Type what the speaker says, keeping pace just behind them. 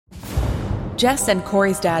Jess and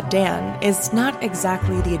Corey's dad, Dan, is not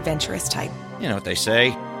exactly the adventurous type. You know what they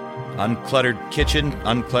say, uncluttered kitchen,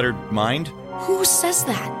 uncluttered mind. Who says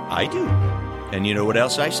that? I do. And you know what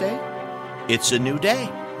else I say? It's a new day,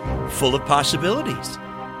 full of possibilities.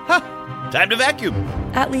 Time to vacuum.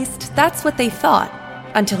 At least, that's what they thought,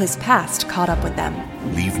 until his past caught up with them.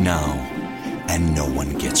 Leave now, and no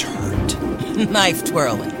one gets hurt. Knife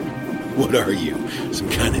twirling. What are you,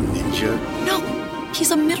 some kind of ninja? No,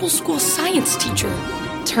 he's a middle school science teacher.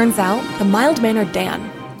 Turns out, the mild-mannered Dan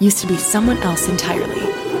used to be someone else entirely.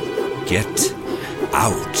 Get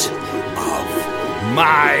out of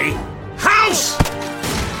My house!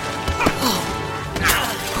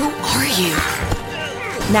 Who are you?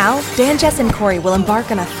 Now, Dan, Jess, and Corey will embark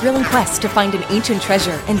on a thrilling quest to find an ancient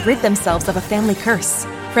treasure and rid themselves of a family curse.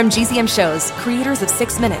 From GZM Shows, creators of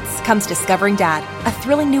 6 Minutes, comes Discovering Dad, a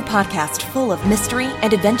thrilling new podcast full of mystery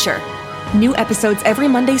and adventure. New episodes every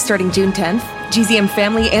Monday starting June 10th. GZM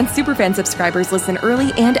Family and Superfan subscribers listen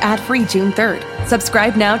early and ad-free June 3rd.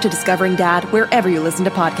 Subscribe now to Discovering Dad wherever you listen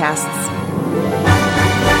to podcasts.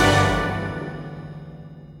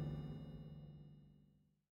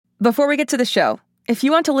 Before we get to the show, if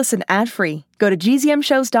you want to listen ad-free, go to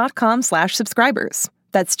gzmshows.com/subscribers.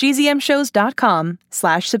 That's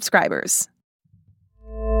gzmshows.com/subscribers.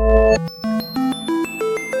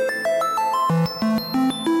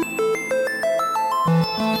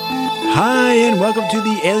 Hi, and welcome to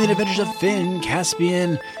the Alien Adventures of Finn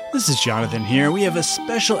Caspian. This is Jonathan here. We have a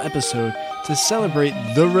special episode to celebrate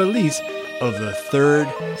the release of the third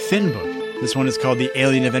Finn book. This one is called The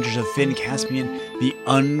Alien Adventures of Finn Caspian, The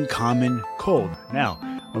Uncommon Cold. Now,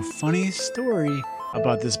 a funny story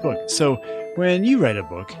about this book. So, when you write a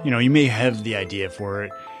book, you may have the idea for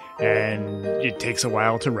it, and it takes a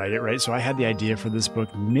while to write it, right? So I had the idea for this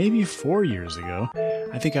book maybe 4 years ago.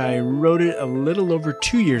 I think I wrote it a little over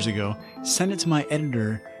 2 years ago, sent it to my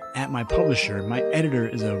editor at my publisher. My editor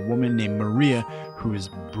is a woman named Maria, who is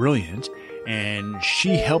brilliant, and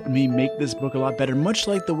she helped me make this book a lot better, much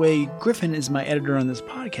like the way Griffin is my editor on this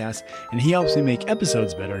podcast, and he helps me make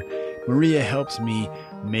episodes better. Maria helps me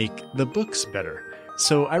make the books better.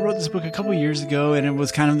 So I wrote this book a couple years ago, and it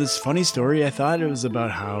was kind of this funny story. I thought it was about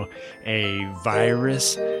how a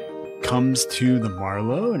virus comes to the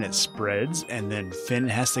Marlow and it spreads, and then Finn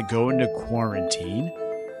has to go into quarantine.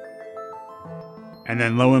 And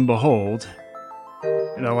then lo and behold,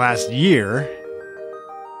 in the last year,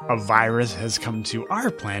 a virus has come to our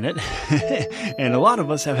planet, and a lot of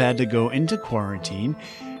us have had to go into quarantine.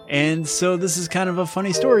 And so this is kind of a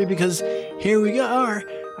funny story because here we are.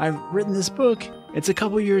 I've written this book. It's a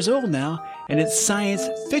couple years old now, and it's science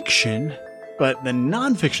fiction. But the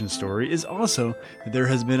nonfiction story is also that there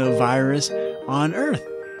has been a virus on Earth.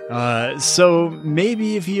 So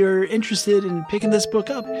maybe if you're interested in picking this book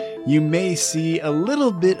up, you may see a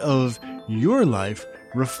little bit of your life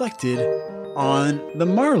reflected on the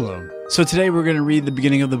Marlow. So today we're going to read the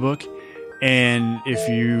beginning of the book, and if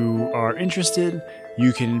you are interested,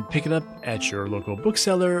 you can pick it up at your local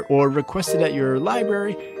bookseller or request it at your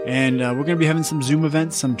library. And we're going to be having some Zoom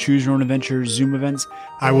events, some Choose Your Own Adventure Zoom events.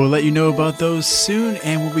 I will let you know about those soon,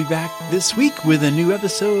 and we'll be back this week with a new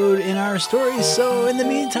episode in our story. So in the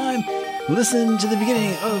meantime, listen to the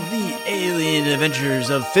beginning of The Alien Adventures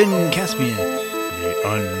of Finn Caspian, The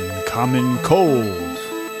Uncommon Cold.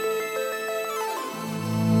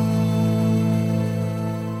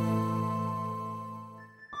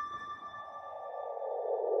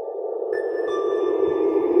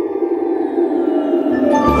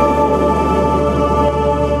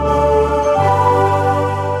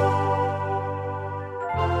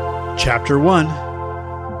 Chapter 1,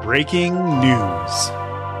 Breaking News.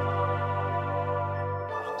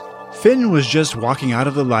 Finn was just walking out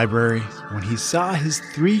of the library when he saw his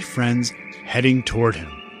 3 friends heading toward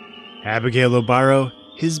him. Abigail O'Barrow,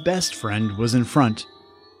 his best friend, was in front.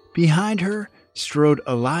 Behind her strode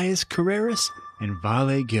Elias Carreras and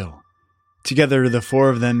Vale Gill. Together, the 4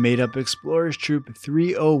 of them made up Explorers Troop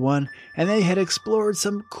 301, and they had explored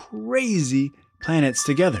some crazy planets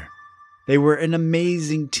together. They were an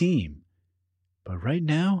amazing team. But right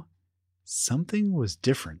now, something was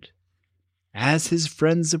different. As his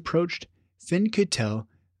friends approached, Finn could tell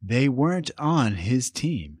they weren't on his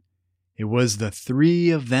team. It was the 3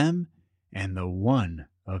 of them and the 1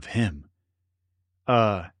 of him.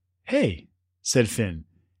 Hey, said Finn,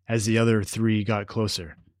 as the other 3 got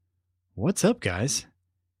closer. What's up, guys?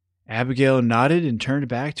 Abigail nodded and turned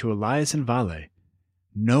back to Elias and Vale.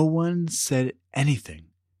 No one said anything.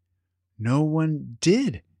 No one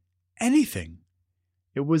did anything.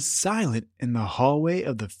 It was silent in the hallway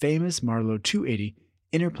of the famous Marlow 280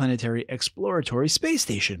 Interplanetary Exploratory Space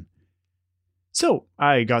Station. So,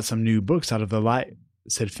 I got some new books out of the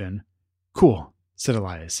said Finn. Cool, said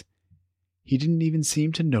Elias. He didn't even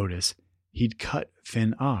seem to notice he'd cut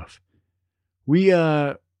Finn off. We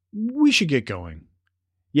should get going.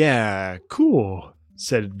 Yeah, cool,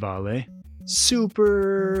 said Vale.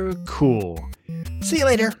 Super cool. See you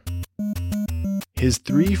later. His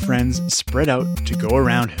 3 friends spread out to go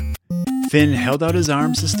around him. Finn held out his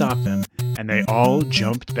arms to stop them, and they all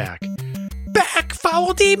jumped back. Back,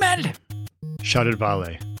 foul demon! Shouted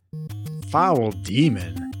Vale. Foul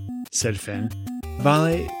demon, said Finn.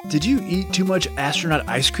 Vale, did you eat too much astronaut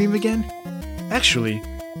ice cream again? Actually,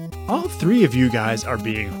 all 3 of you guys are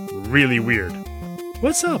being really weird.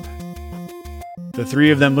 What's up? The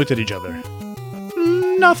 3 of them looked at each other.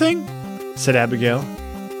 Nothing, said Abigail.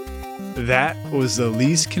 That was the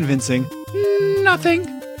least convincing nothing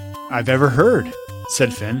I've ever heard,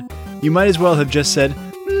 said Finn. You might as well have just said,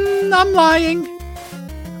 I'm lying.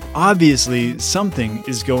 Obviously, something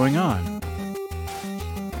is going on.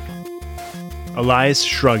 Elias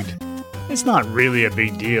shrugged. It's not really a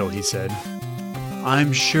big deal, he said.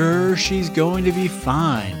 I'm sure she's going to be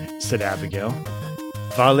fine, said Abigail.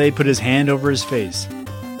 Vale put his hand over his face.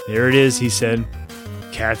 There it is, he said.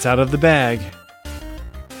 Cat's out of the bag.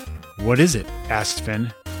 What is it? Asked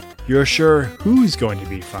Finn. You're sure who's going to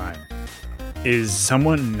be fine? Is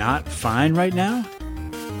someone not fine right now?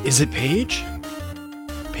 Is it Paige?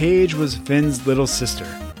 Paige was Finn's little sister,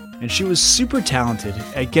 and she was super talented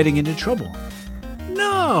at getting into trouble.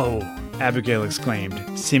 No! Abigail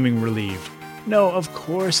exclaimed, seeming relieved. No, of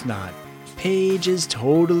course not. Paige is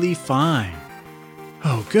totally fine.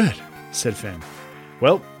 Oh, good, said Finn.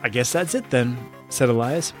 Well, I guess that's it then, said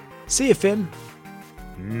Elias. See you, Finn.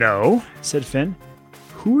 No, said Finn.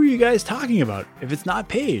 Who are you guys talking about if it's not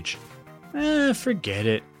Paige? Forget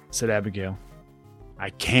it, said Abigail.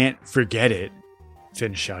 I can't forget it,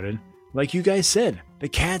 Finn shouted. Like you guys said, the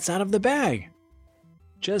cat's out of the bag.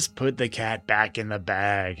 Just put the cat back in the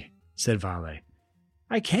bag, said Vale.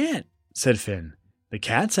 I can't, said Finn. The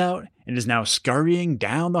cat's out and is now scurrying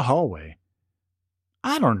down the hallway.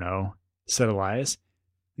 I don't know, said Elias.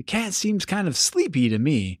 The cat seems kind of sleepy to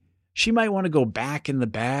me. She might want to go back in the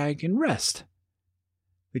bag and rest.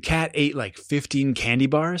 The cat ate like 15 candy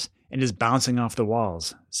bars and is bouncing off the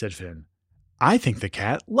walls, said Finn. I think the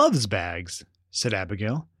cat loves bags, said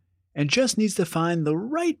Abigail, and just needs to find the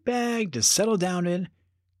right bag to settle down in.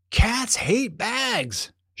 Cats hate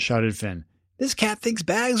bags, shouted Finn. This cat thinks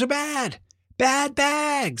bags are bad. Bad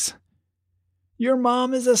bags. Your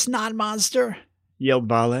mom is a snot monster, yelled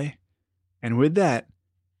Vale. And with that,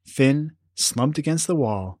 Finn slumped against the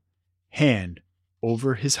wall, hand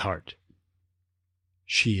over his heart.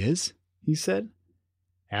 She is? He said.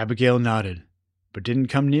 Abigail nodded, but didn't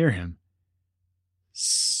come near him.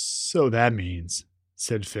 So that means,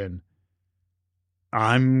 said Finn,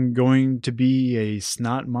 I'm going to be a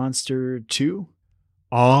snot monster too?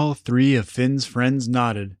 All 3 of Finn's friends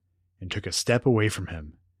nodded and took a step away from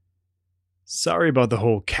him. Sorry about the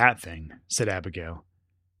whole cat thing, said Abigail.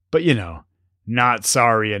 But not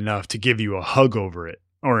sorry enough to give you a hug over it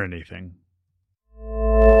or anything.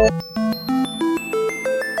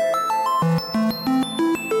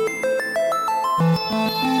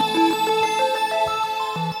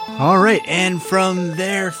 All right, and from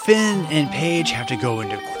there, Finn and Paige have to go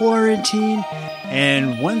into quarantine,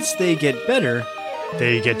 and once they get better,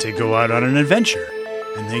 they get to go out on an adventure,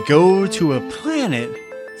 and they go to a planet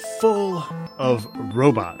full of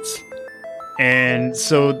robots. And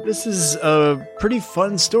so this is a pretty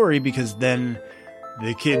fun story because then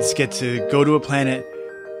the kids get to go to a planet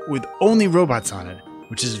with only robots on it,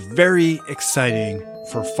 which is very exciting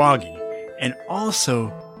for Foggy, and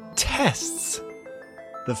also tests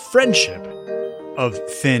the friendship of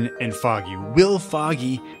Finn and Foggy. Will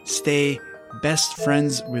Foggy stay best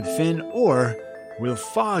friends with Finn, or will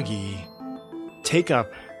Foggy take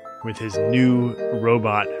up with his new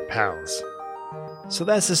robot pals? So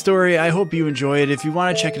that's the story. I hope you enjoy it. If you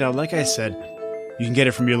want to check it out, like I said, you can get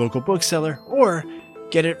it from your local bookseller or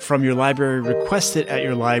get it from your library. Request it at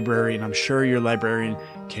your library, and I'm sure your librarian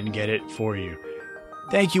can get it for you.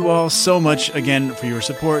 Thank you all so much again for your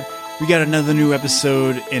support. We got another new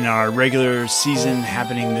episode in our regular season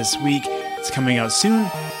happening this week. It's coming out soon.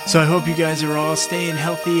 So I hope you guys are all staying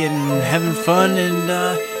healthy and having fun.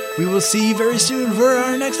 And we will see you very soon for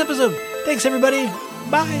our next episode. Thanks, everybody.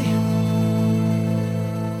 Bye.